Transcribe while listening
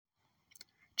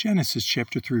Genesis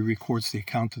chapter 3 records the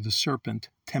account of the serpent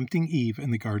tempting Eve in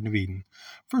the Garden of Eden.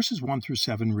 Verses 1 through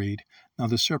 7 read, Now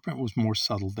the serpent was more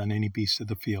subtle than any beast of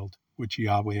the field, which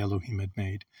Yahweh Elohim had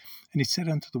made. And he said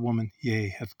unto the woman, Yea,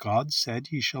 hath God said,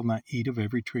 Ye shall not eat of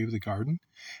every tree of the garden?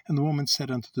 And the woman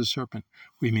said unto the serpent,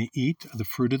 We may eat of the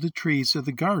fruit of the trees of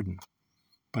the garden,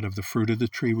 but of the fruit of the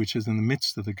tree which is in the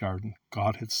midst of the garden,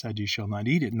 God hath said, Ye shall not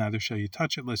eat it, neither shall ye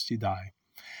touch it, lest ye die.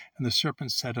 And the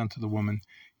serpent said unto the woman,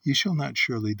 Ye shall not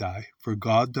surely die, for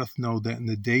God doth know that in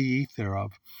the day ye eat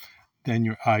thereof, then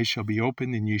your eyes shall be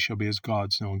opened, and ye shall be as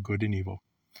gods, knowing good and evil.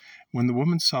 When the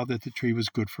woman saw that the tree was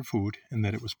good for food, and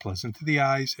that it was pleasant to the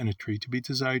eyes, and a tree to be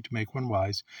desired to make one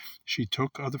wise, she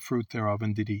took of the fruit thereof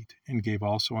and did eat, and gave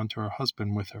also unto her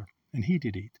husband with her, and he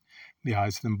did eat. The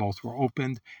eyes of them both were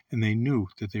opened, and they knew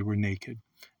that they were naked.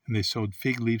 And they sewed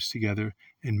fig leaves together,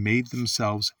 and made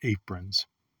themselves aprons.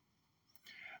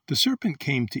 The serpent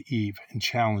came to Eve and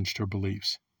challenged her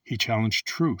beliefs. He challenged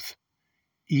truth.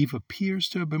 Eve appears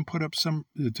to have put up some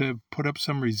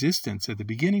resistance at the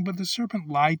beginning, but the serpent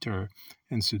lied to her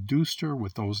and seduced her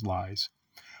with those lies.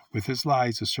 With his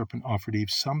lies, the serpent offered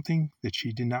Eve something that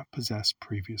she did not possess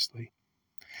previously.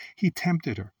 He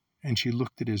tempted her, and she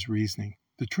looked at his reasoning.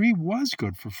 The tree was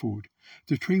good for food.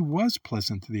 The tree was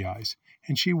pleasant to the eyes,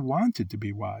 and she wanted to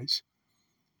be wise.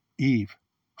 Eve,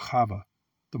 Chava,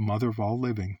 the mother of all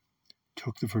living,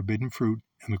 took the forbidden fruit,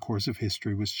 and the course of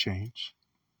history was changed.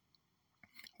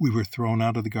 We were thrown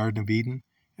out of the Garden of Eden,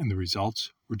 and the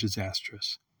results were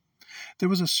disastrous. There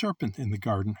was a serpent in the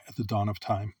garden at the dawn of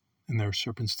time, and there are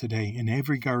serpents today in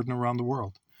every garden around the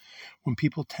world. When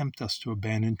people tempt us to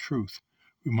abandon truth,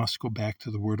 we must go back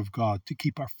to the Word of God to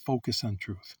keep our focus on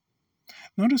truth.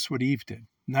 Notice what Eve did.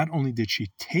 Not only did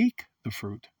she take the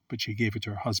fruit, but she gave it to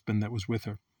her husband that was with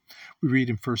her. We read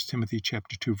in 1 Timothy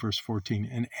chapter 2, verse 14,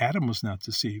 And Adam was not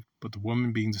deceived, but the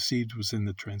woman being deceived was in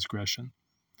the transgression.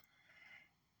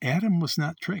 Adam was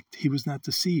not tricked. He was not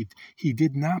deceived. He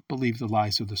did not believe the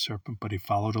lies of the serpent, but he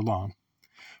followed along.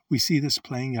 We see this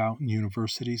playing out in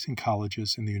universities and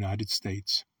colleges in the United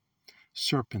States.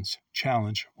 Serpents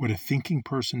challenge what a thinking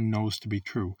person knows to be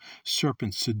true.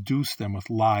 Serpents seduce them with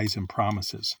lies and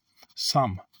promises.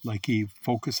 Some, like Eve,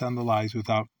 focus on the lies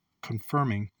without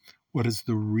confirming what is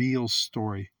the real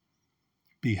story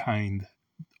behind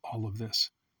all of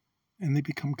this. And they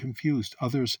become confused.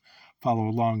 Others follow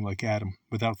along like Adam.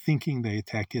 Without thinking, they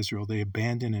attack Israel. They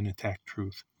abandon and attack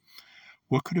truth.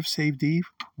 What could have saved Eve?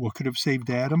 What could have saved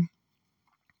Adam?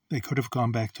 They could have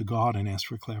gone back to God and asked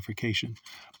for clarification,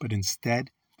 but instead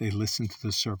they listened to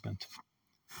the serpent.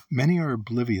 Many are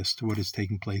oblivious to what is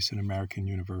taking place in American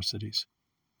universities.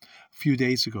 A few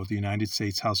days ago, the United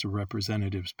States House of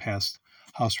Representatives passed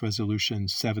House Resolution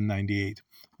 798,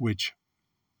 which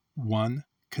 1.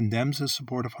 Condemns the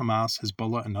support of Hamas,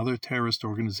 Hezbollah, and other terrorist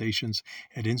organizations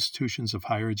at institutions of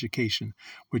higher education,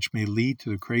 which may lead to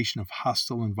the creation of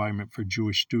hostile environment for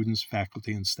Jewish students,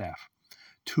 faculty, and staff.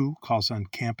 2. Calls on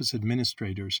campus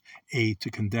administrators, A, to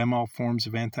condemn all forms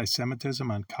of anti-Semitism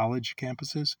on college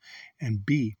campuses, and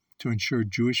B, to ensure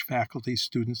Jewish faculty,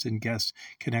 students, and guests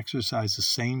can exercise the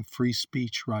same free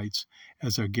speech rights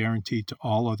as are guaranteed to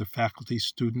all other faculty,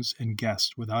 students, and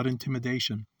guests without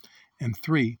intimidation. And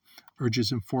 3,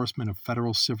 urges enforcement of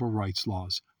federal civil rights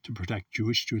laws to protect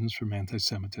Jewish students from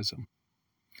anti-Semitism.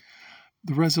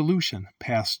 The resolution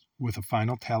passed with a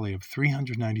final tally of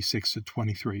 396 to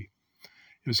 23.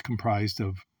 It was comprised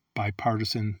of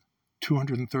bipartisan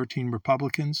 213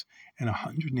 Republicans and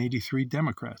 183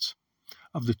 Democrats.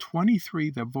 Of the 23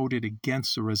 that voted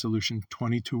against the resolution,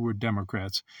 22 were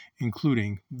Democrats,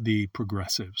 including the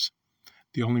progressives.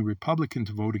 The only Republican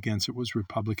to vote against it was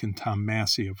Republican Tom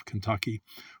Massey of Kentucky,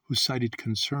 who cited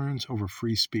concerns over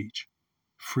free speech.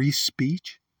 Free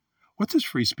speech? What does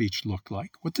free speech look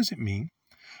like? What does it mean?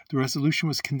 The resolution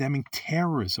was condemning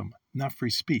terrorism, not free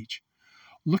speech.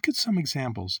 Look at some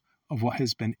examples of what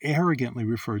has been arrogantly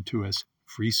referred to as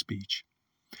free speech.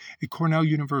 At Cornell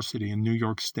University in New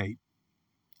York State,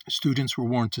 students were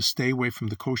warned to stay away from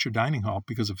the kosher dining hall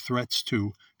because of threats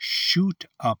to shoot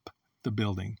up the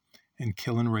building and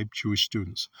kill and rape Jewish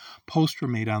students. Posts were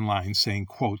made online saying,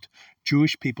 quote,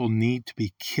 Jewish people need to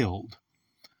be killed.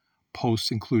 Posts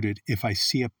included, if I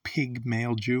see a pig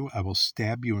male Jew, I will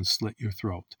stab you and slit your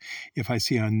throat. If I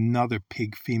see another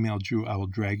pig female Jew, I will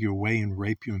drag you away and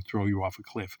rape you and throw you off a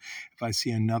cliff. If I see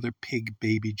another pig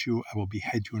baby Jew, I will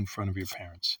behead you in front of your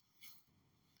parents.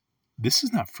 This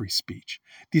is not free speech.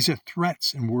 These are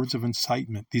threats and words of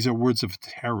incitement. These are words of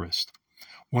terrorists.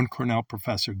 One Cornell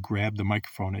professor grabbed the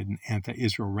microphone at an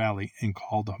anti-Israel rally and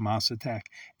called the Hamas attack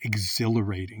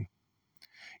exhilarating.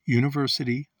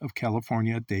 University of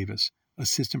California at Davis,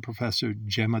 Assistant Professor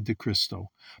Gemma De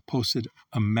Cristo posted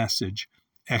a message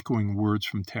echoing words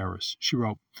from terrorists. She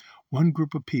wrote, "One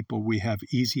group of people we have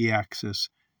easy access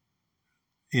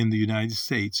in the United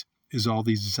States is all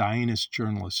these Zionist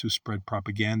journalists who spread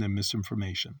propaganda and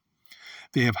misinformation.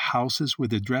 They have houses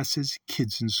with addresses,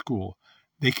 kids in school.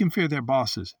 They can fear their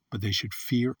bosses, but they should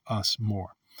fear us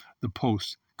more." The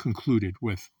post concluded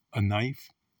with a knife,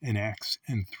 an axe,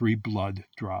 and 3 blood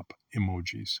drop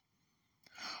emojis.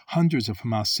 Hundreds of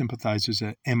Hamas sympathizers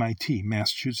at MIT,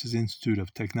 Massachusetts Institute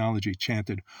of Technology,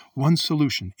 chanted, "One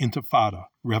solution, intifada,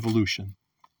 revolution,"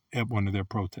 at one of their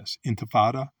protests.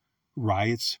 Intifada,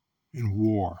 riots, and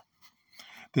war.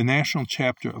 The national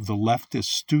chapter of the leftist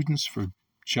Students for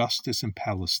Justice in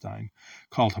Palestine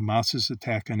called Hamas's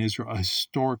attack on Israel a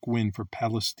historic win for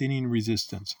Palestinian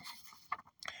resistance.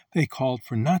 They called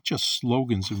for not just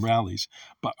slogans and rallies,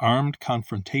 but armed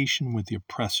confrontation with the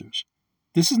oppressors.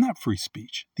 This is not free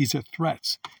speech. These are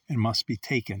threats and must be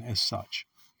taken as such.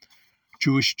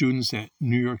 Jewish students at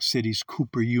New York City's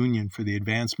Cooper Union for the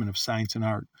Advancement of Science and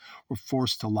Art were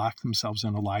forced to lock themselves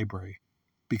in a library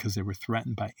because they were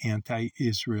threatened by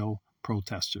anti-Israel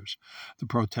protesters. The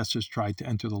protesters tried to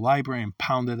enter the library and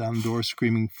pounded on doors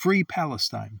screaming, "Free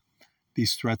Palestine!"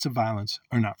 These threats of violence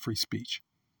are not free speech.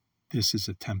 This is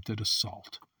attempted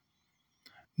assault.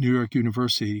 New York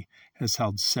University has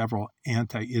held several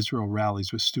anti-Israel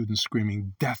rallies with students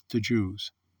screaming, "Death to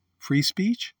Jews." Free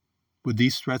speech? Would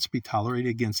these threats be tolerated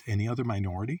against any other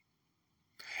minority?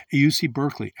 At UC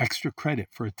Berkeley, extra credit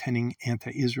for attending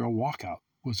anti-Israel walkout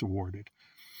was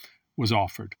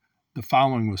offered. The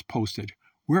following was posted: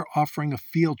 "We're offering a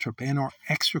field trip and or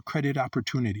extra credit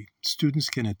opportunity. Students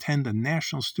can attend the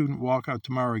National Student Walkout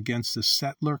tomorrow against the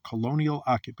settler colonial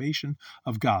occupation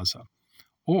of Gaza.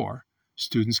 Or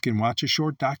students can watch a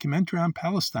short documentary on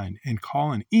Palestine and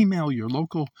call and email your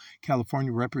local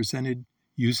California representative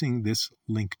using this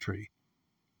link tree."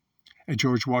 At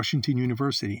George Washington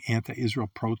University, anti-Israel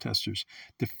protesters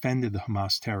defended the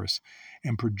Hamas terrorists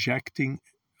and projecting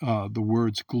the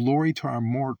words "Glory to our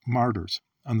martyrs"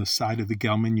 on the side of the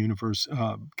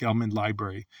Gelman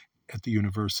Library at the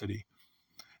university.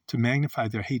 To magnify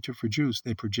their hatred for Jews,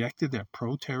 they projected their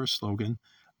pro-terror slogan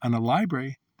on a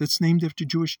library that's named after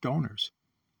Jewish donors.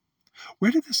 Where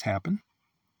did this happen?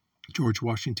 George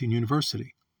Washington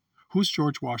University. Who's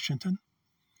George Washington?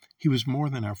 He was more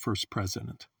than our first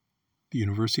president. The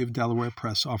University of Delaware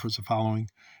Press offers the following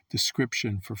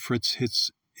description for Fritz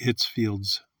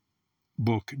Hitzfeld's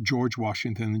book, George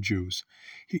Washington and the Jews.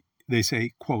 They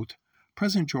say, quote,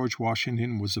 "President George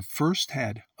Washington was the first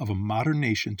head of a modern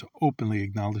nation to openly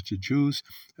acknowledge the Jews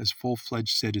as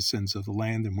full-fledged citizens of the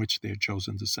land in which they had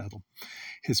chosen to settle.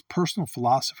 His personal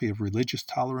philosophy of religious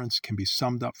tolerance can be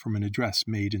summed up from an address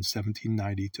made in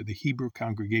 1790 to the Hebrew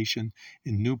congregation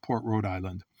in Newport, Rhode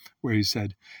Island, where he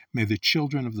said, 'May the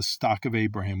children of the stock of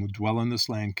Abraham who dwell in this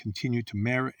land continue to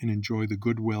merit and enjoy the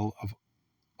goodwill of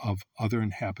other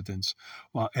inhabitants.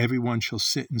 While everyone shall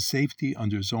sit in safety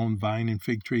under his own vine and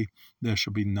fig tree, there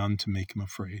shall be none to make him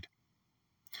afraid.'"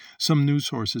 Some news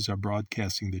sources are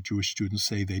broadcasting that Jewish students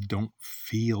say they don't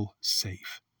feel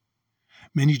safe.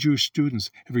 Many Jewish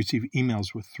students have received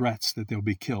emails with threats that they'll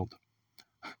be killed.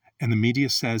 And the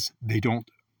media says they don't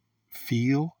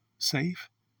feel safe?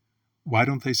 Why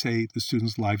don't they say the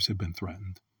students' lives have been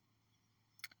threatened?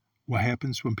 What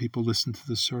happens when people listen to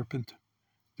the serpent?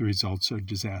 The results are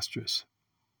disastrous.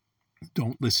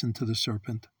 Don't listen to the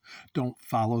serpent. Don't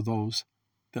follow those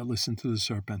that listen to the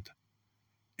serpent.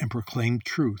 And proclaim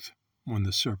truth when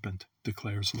the serpent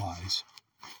declares lies.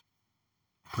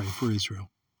 Pray for Israel.